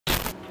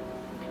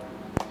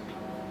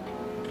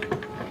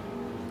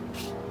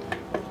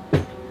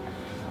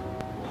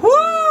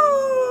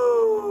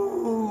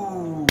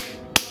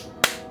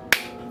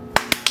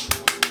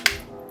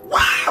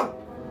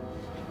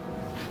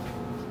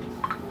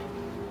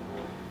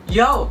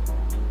Yo,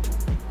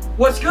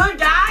 what's good,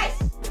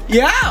 guys?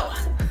 Yo!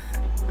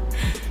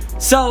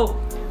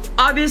 So,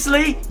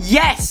 obviously,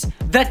 yes,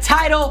 the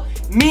title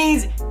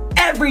means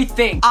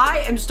everything.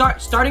 I am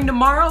starting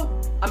tomorrow.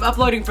 I'm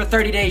uploading for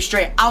 30 days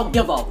straight. I'll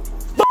give a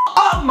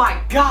oh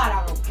my god,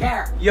 I don't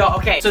care. Yo,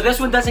 okay, so this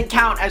one doesn't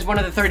count as one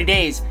of the 30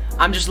 days.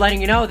 I'm just letting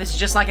you know, this is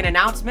just like an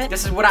announcement.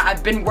 This is what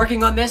I've been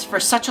working on this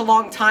for such a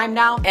long time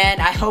now, and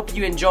I hope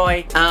you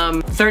enjoy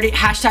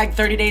hashtag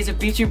 30 days of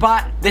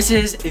BepTweBot. This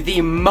is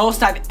the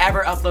most I've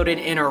ever uploaded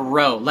in a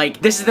row.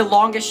 Like, this is the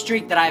longest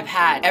streak that I've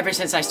had ever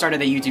since I started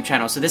the YouTube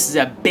channel, so this is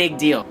a big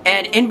deal.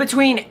 And in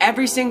between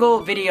every single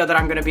video that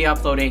I'm gonna be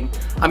uploading,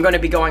 I'm gonna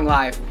be going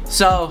live.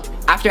 So,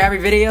 after every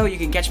video, you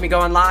can catch me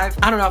going live.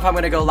 I don't know if I'm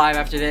gonna go live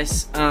after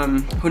this.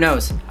 Who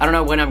knows? I don't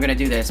know when I'm gonna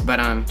do this,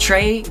 but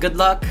Trey, good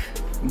luck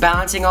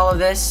balancing all of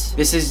this.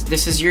 This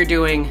is your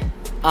doing.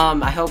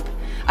 I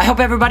hope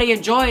everybody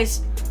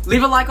enjoys.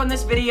 Leave a like on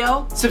this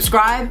video,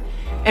 subscribe,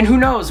 and who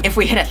knows, if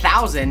we hit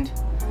 1,000,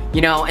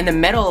 you know, in the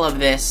middle of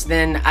this,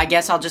 then I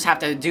guess I'll just have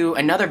to do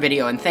another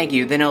video and thank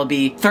you. Then it'll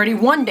be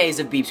 31 days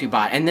of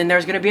BepTweBot, and then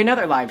there's gonna be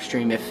another live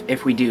stream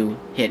if we do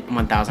hit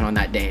 1,000 on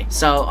that day.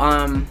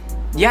 So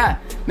yeah,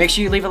 make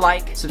sure you leave a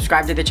like,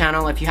 subscribe to the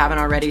channel if you haven't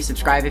already,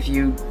 subscribe if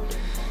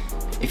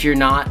you're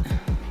not,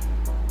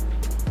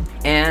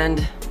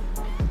 and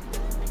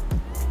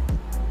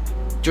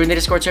join the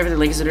Discord server, the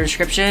link is in the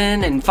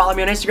description, and follow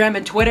me on Instagram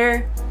and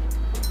Twitter.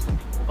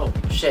 Oh,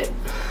 shit.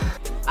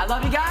 I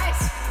love you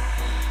guys.